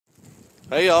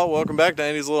Hey y'all, welcome back to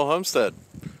Andy's Little Homestead.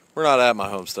 We're not at my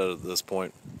homestead at this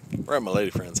point. We're at my lady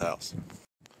friend's house.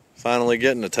 Finally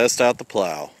getting to test out the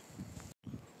plow.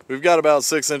 We've got about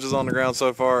 6 inches on the ground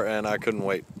so far and I couldn't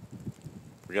wait.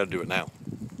 We gotta do it now.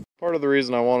 Part of the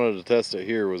reason I wanted to test it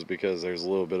here was because there's a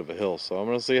little bit of a hill. So I'm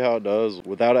gonna see how it does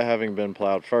without it having been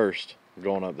plowed first,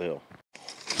 going up the hill.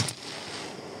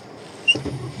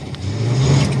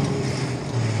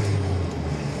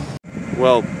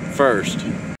 Well, first,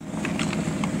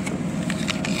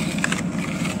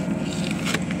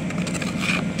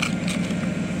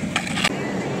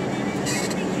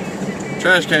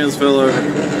 trash cans fell over.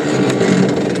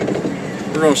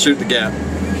 We're gonna shoot the gap.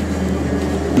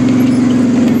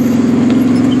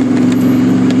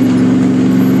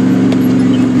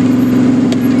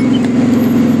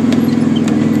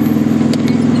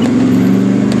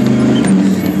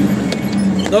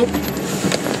 Nope.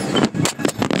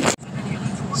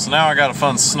 So now I got a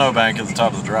fun snowbank at the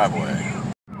top of the driveway.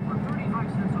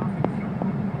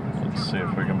 Let's see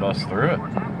if we can bust through it.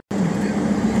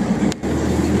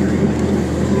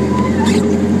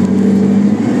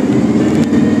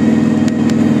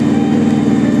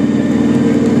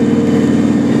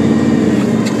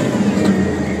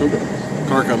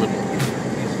 Car coming.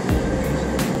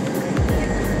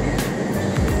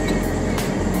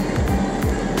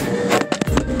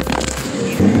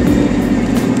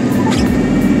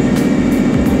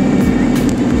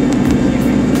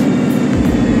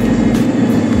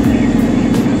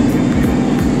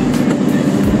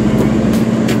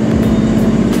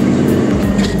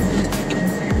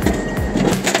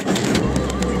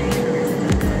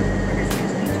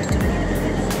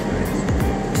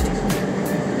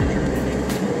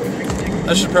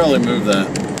 I should probably move that.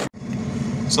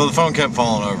 So the phone kept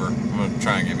falling over. I'm going to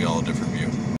try and give you all a different view.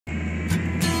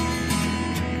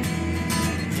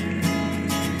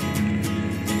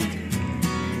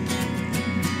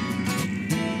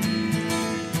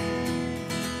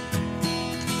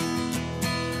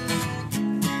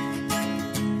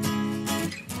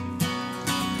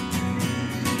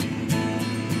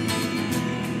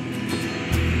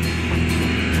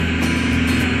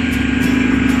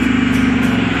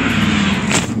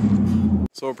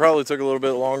 So it probably took a little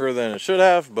bit longer than it should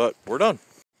have, but we're done.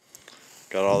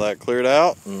 Got all that cleared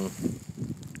out and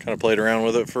kind of played around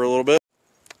with it for a little bit.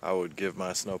 I would give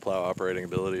my snowplow operating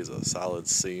abilities a solid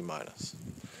C-.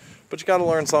 But you got to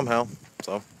learn somehow,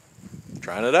 so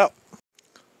trying it out.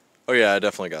 Oh yeah, I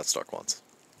definitely got stuck once.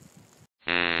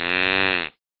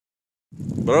 But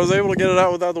I was able to get it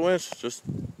out without the winch. Just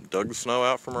dug the snow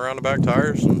out from around the back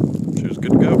tires and she was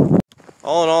good to go.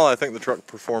 All in all, I think the truck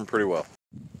performed pretty well.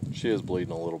 She is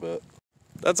bleeding a little bit.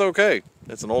 That's okay.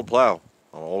 It's an old plow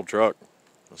on an old truck.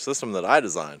 A system that I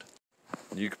designed.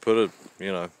 You could put a,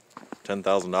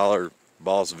 $10,000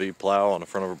 Boss V plow on the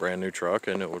front of a brand new truck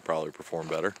and it would probably perform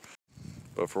better.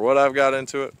 But for what I've got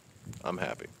into it, I'm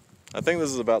happy. I think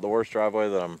this is about the worst driveway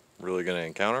that I'm really going to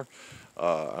encounter.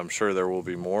 I'm sure there will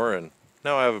be more, and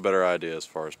now I have a better idea as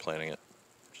far as planning it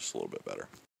just a little bit better.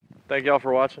 Thank y'all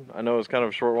for watching. I know it's kind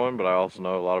of a short one, but I also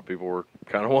know a lot of people were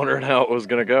kind of wondering how it was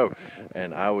going to go.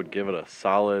 And I would give it a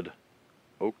solid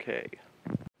okay.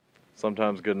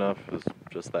 Sometimes good enough is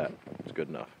just that. It's good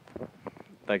enough.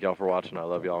 Thank y'all for watching. I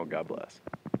love y'all. God bless.